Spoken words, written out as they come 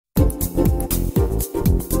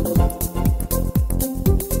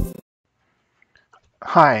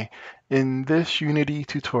Hi, in this Unity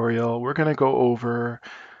tutorial, we're going to go over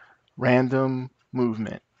random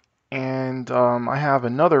movement. And I have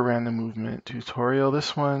another random movement tutorial.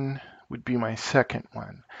 This one would be my second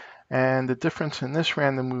one. And the difference in this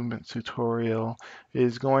random movement tutorial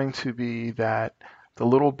is going to be that the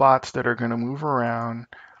little bots that are going to move around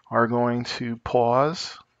are going to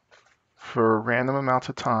pause for random amounts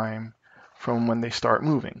of time from when they start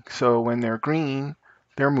moving. So when they're green,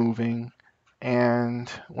 they're moving, and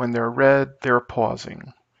when they're red, they're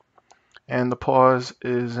pausing. And the pause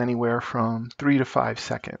is anywhere from 3 to 5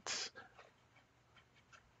 seconds.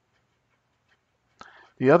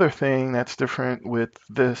 The other thing that's different with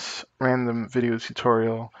this random video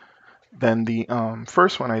tutorial than the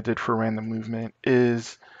first one I did for random movement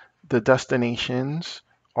is the destinations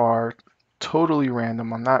are totally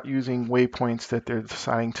random. I'm not using waypoints that they're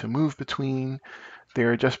deciding to move between.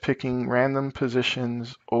 They're just picking random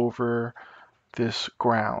positions over this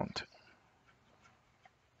ground.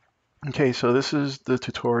 Okay, so this is the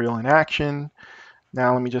tutorial in action.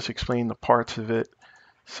 Now let me just explain the parts of it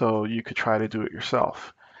so you could try to do it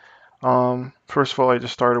yourself. First of all, I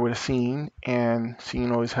just started with a scene, and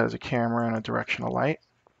scene always has a camera and a directional light.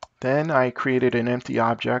 Then I created an empty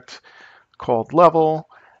object called level,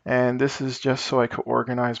 and this is just so I could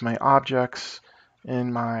organize my objects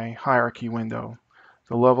in my hierarchy window.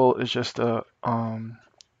 The level is just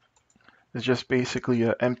basically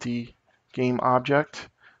an empty game object.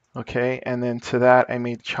 Okay, and then to that I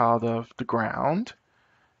made child of the ground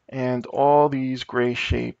and all these gray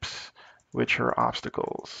shapes which are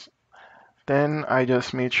obstacles. Then I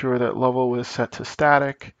just made sure that level was set to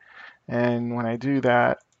static, and when I do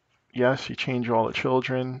that, yes, you change all the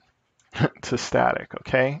children to static,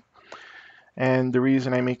 okay? And the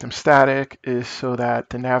reason I make them static is so that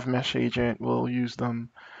the NavMesh agent will use them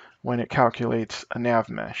when it calculates a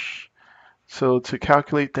NavMesh. So to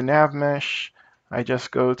calculate the NavMesh, I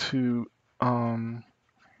just go to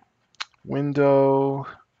Window,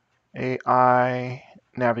 AI,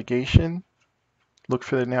 Navigation, look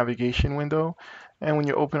for the navigation window, and when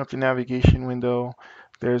you open up the navigation window,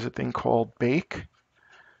 there's a thing called Bake.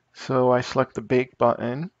 So I select the Bake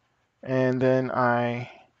button, and then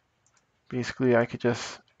I could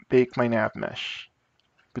just bake my NavMesh.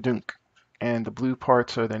 Badunk. And the blue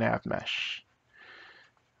parts are the NavMesh.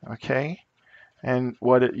 Okay? And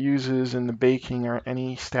what it uses in the baking are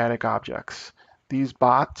any static objects. These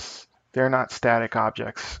bots, they're not static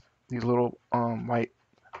objects. These little white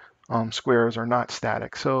squares are not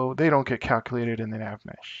static, so they don't get calculated in the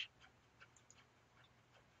NavMesh.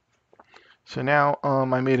 So now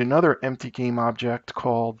I made another empty game object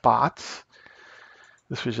called bots.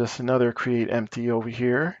 This was just another create empty over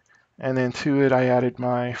here. And then to it, I added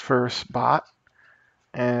my first bot.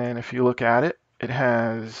 And if you look at it, it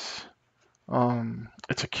has,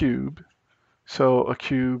 it's a cube. So a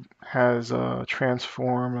cube has a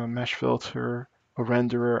transform, a mesh filter, a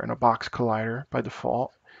renderer, and a box collider by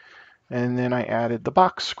default. And then I added the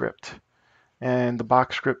box script. And the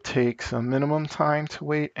box script takes a minimum time to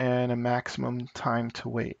wait and a maximum time to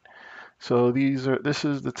wait. So this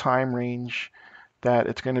is the time range that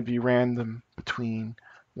it's going to be random between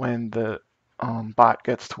when the bot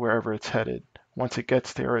gets to wherever it's headed. Once it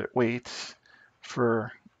gets there, it waits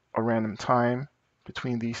for a random time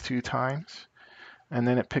between these two times, and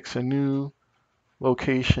then it picks a new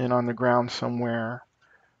location on the ground somewhere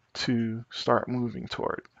to start moving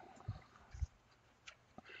toward.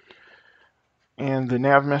 And the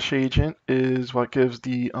NavMesh agent is what gives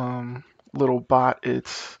the little bot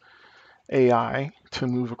its AI to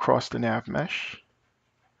move across the NavMesh.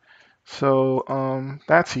 So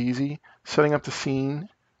that's easy. Setting up the scene,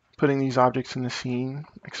 putting these objects in the scene,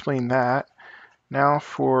 explain that. Now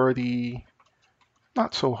for the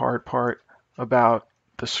not so hard part about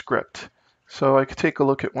the script. So I could take a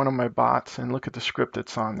look at one of my bots and look at the script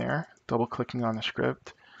that's on there, double clicking on the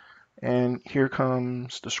script. And here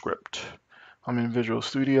comes the script. I'm in Visual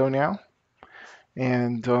Studio now.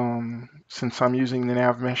 And since I'm using the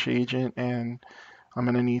NavMesh agent, and I'm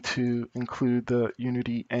going to need to include the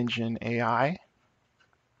Unity Engine AI.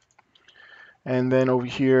 And then over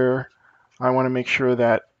here, I want to make sure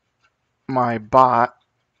that my bot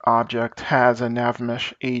object has a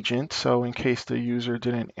NavMesh agent. So in case the user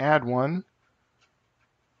didn't add one,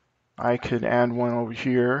 I could add one over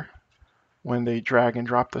here when they drag and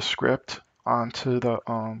drop the script onto the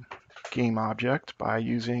game object by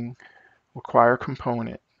using require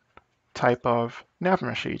component type of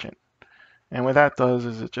NavMesh agent. And what that does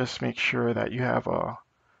is it just makes sure that you have a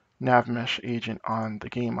NavMesh agent on the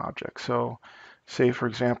game object. So say, for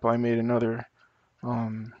example, I made another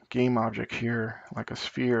game object here, like a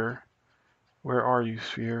sphere, Where are you,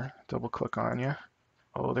 sphere? Double click on you.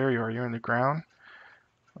 Oh, there you are. You're in the ground.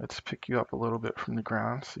 Let's pick you up a little bit from the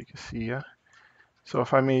ground so you can see you. So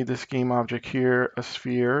if I made this game object here a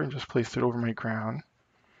sphere and just placed it over my ground,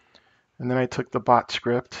 and then I took the bot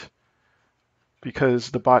script,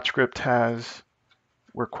 because the bot script has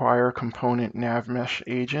require component NavMesh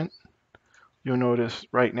agent, you'll notice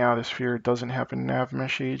right now the sphere doesn't have a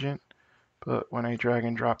NavMesh agent, but when I drag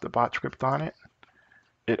and drop the bot script on it,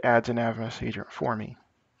 it adds a NavMesh agent for me.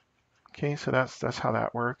 Okay, so that's how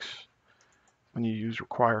that works when you use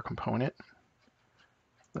require component.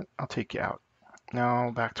 I'll take you out.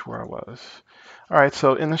 Now back to where I was. All right,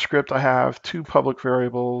 so in the script I have two public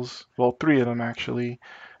variables, well, three of them actually,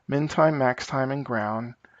 min time, max time, and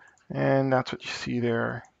ground. And that's what you see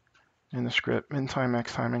there in the script, min time,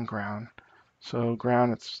 max time, and ground. So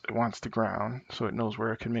ground, it wants the ground, so it knows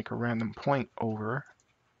where it can make a random point over.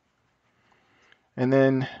 And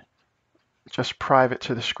then just private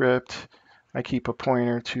to the script, I keep a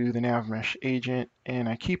pointer to the NavMesh agent, and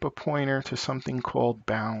I keep a pointer to something called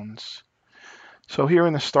bounds. So here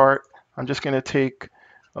in the start, I'm just going to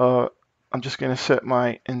set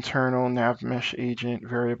my internal NavMesh agent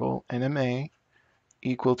variable NMA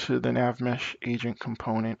equal to the NavMesh agent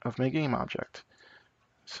component of my game object.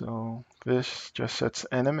 So this just sets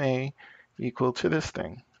NMA equal to this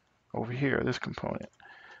thing over here, this component.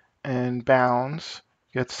 And bounds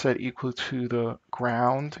gets set equal to the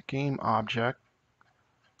ground game object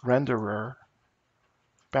renderer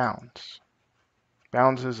bounds.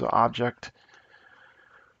 Bounds is an object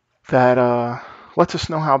that lets us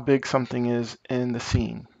know how big something is in the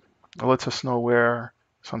scene. It lets us know where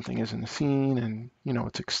something is in the scene and,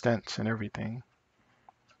 its extents and everything.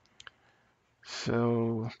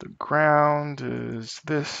 So the ground is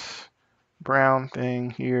this brown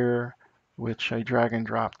thing here, which I drag and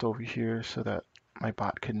dropped over here so that my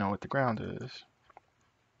bot can know what the ground is.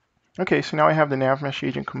 Okay, so now I have the NavMesh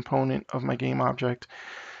agent component of my game object,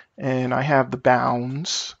 and I have the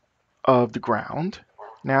bounds of the ground.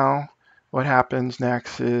 Now, what happens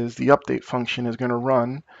next is the update function is going to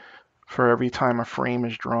run for every time a frame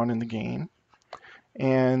is drawn in the game.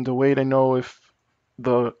 And the way to know if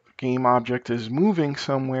the game object is moving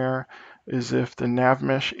somewhere is if the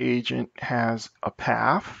NavMesh agent has a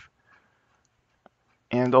path,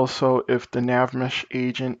 and also if the NavMesh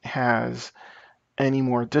agent has any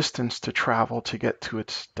more distance to travel to get to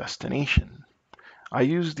its destination. I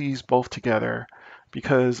use these both together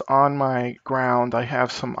because on my ground I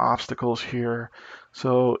have some obstacles here.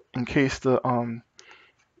 So in case the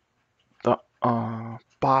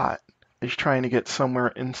bot is trying to get somewhere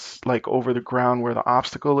in, like over the ground where the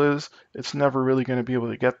obstacle is, it's never really going to be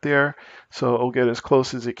able to get there. So it'll get as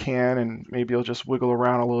close as it can, and maybe it'll just wiggle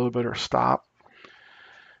around a little bit or stop.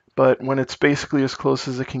 But when it's basically as close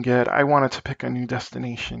as it can get, I want it to pick a new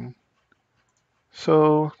destination.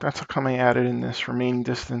 So that's how come I added in this remaining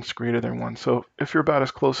distance greater than 1. So if you're about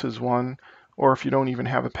as close as 1, or if you don't even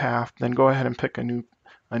have a path, then go ahead and pick a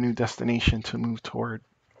new destination to move toward.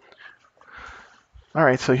 All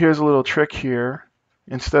right, so here's a little trick here.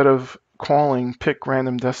 Instead of calling pick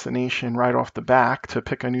random destination right off the back to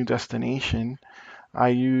pick a new destination, I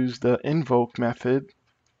use the invoke method.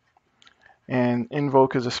 And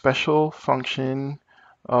invoke is a special function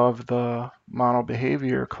of the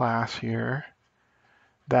Monobehaviour class here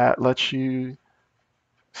that lets you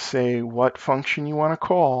say what function you want to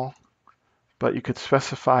call, but you could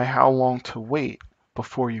specify how long to wait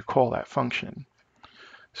before you call that function.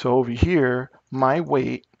 So over here, my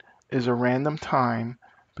wait is a random time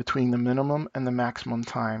between the minimum and the maximum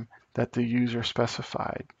time that the user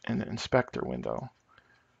specified in the inspector window.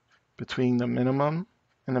 Between the minimum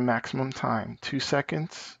and the maximum time, 2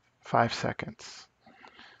 seconds, 5 seconds.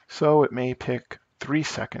 So it may pick 3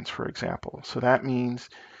 seconds, for example. So that means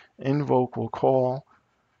invoke will call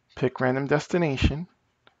pick random destination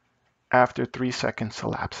after 3 seconds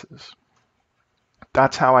elapses.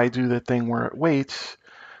 That's how I do the thing where it waits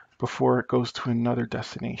before it goes to another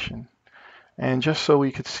destination. And just so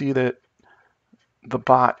we could see that the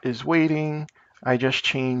bot is waiting, I just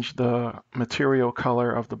changed the material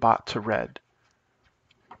color of the bot to red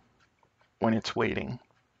when it's waiting.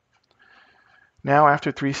 Now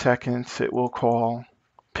after 3 seconds, it will call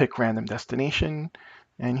pick random destination.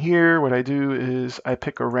 And here what I do is I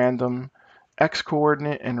pick a random X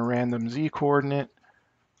coordinate and a random Z coordinate.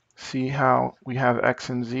 See how we have X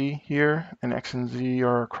and Z here, and X and Z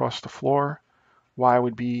are across the floor. Y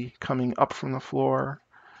would be coming up from the floor.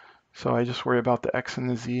 So I just worry about the X and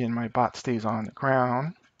the Z, and my bot stays on the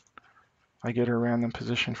ground. I get a random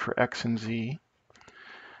position for X and Z.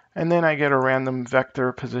 And then I get a random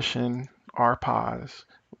vector position, rpos,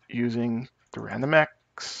 using the random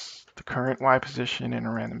X, the current Y position, and a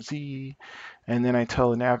random Z. And then I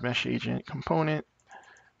tell the NavMesh agent component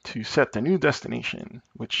to set the new destination,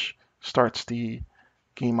 which starts the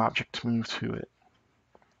game object to move to it.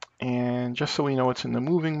 And just so we know it's in the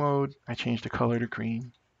moving mode, I change the color to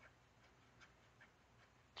green.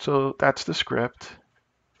 So that's the script.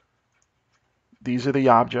 These are the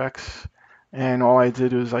objects. And all I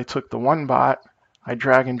did was I took the one bot, I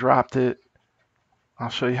drag and dropped it. I'll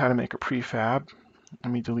show you how to make a prefab.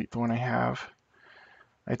 Let me delete the one I have.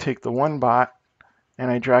 I take the one bot and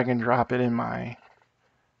I drag and drop it in my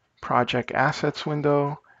project assets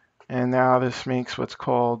window. And now this makes what's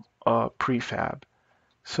called a prefab.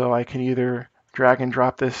 So I can either drag and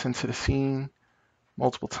drop this into the scene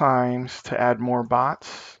multiple times to add more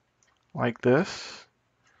bots like this,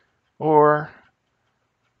 or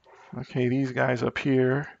okay, these guys up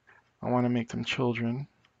here, I want to make them children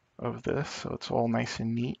of this so it's all nice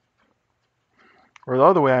and neat. Or the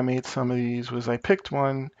other way I made some of these was I picked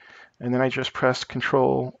one and then I just pressed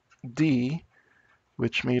Control D,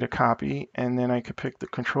 which made a copy, and then I could pick the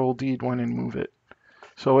Control D one and move it.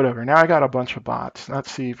 So whatever, now I got a bunch of bots.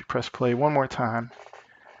 Let's see if you press play one more time.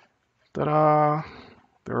 Ta-da!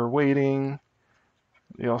 They're waiting.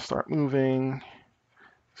 They all start moving.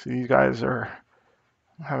 See, these guys are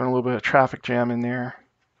having a little bit of traffic jam in there.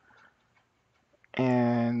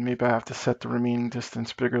 And maybe I have to set the remaining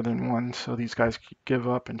distance bigger than 1 so these guys give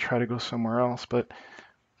up and try to go somewhere else. But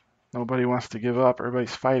nobody wants to give up.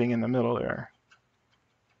 Everybody's fighting in the middle there.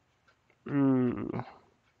 Ooh.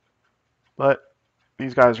 But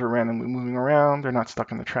these guys are randomly moving around. They're not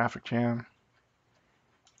stuck in the traffic jam.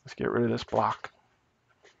 Let's get rid of this block.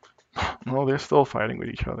 No, they're still fighting with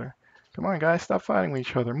each other. Come on, guys, stop fighting with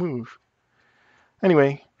each other. Move.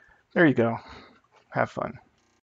 Anyway, there you go. Have fun.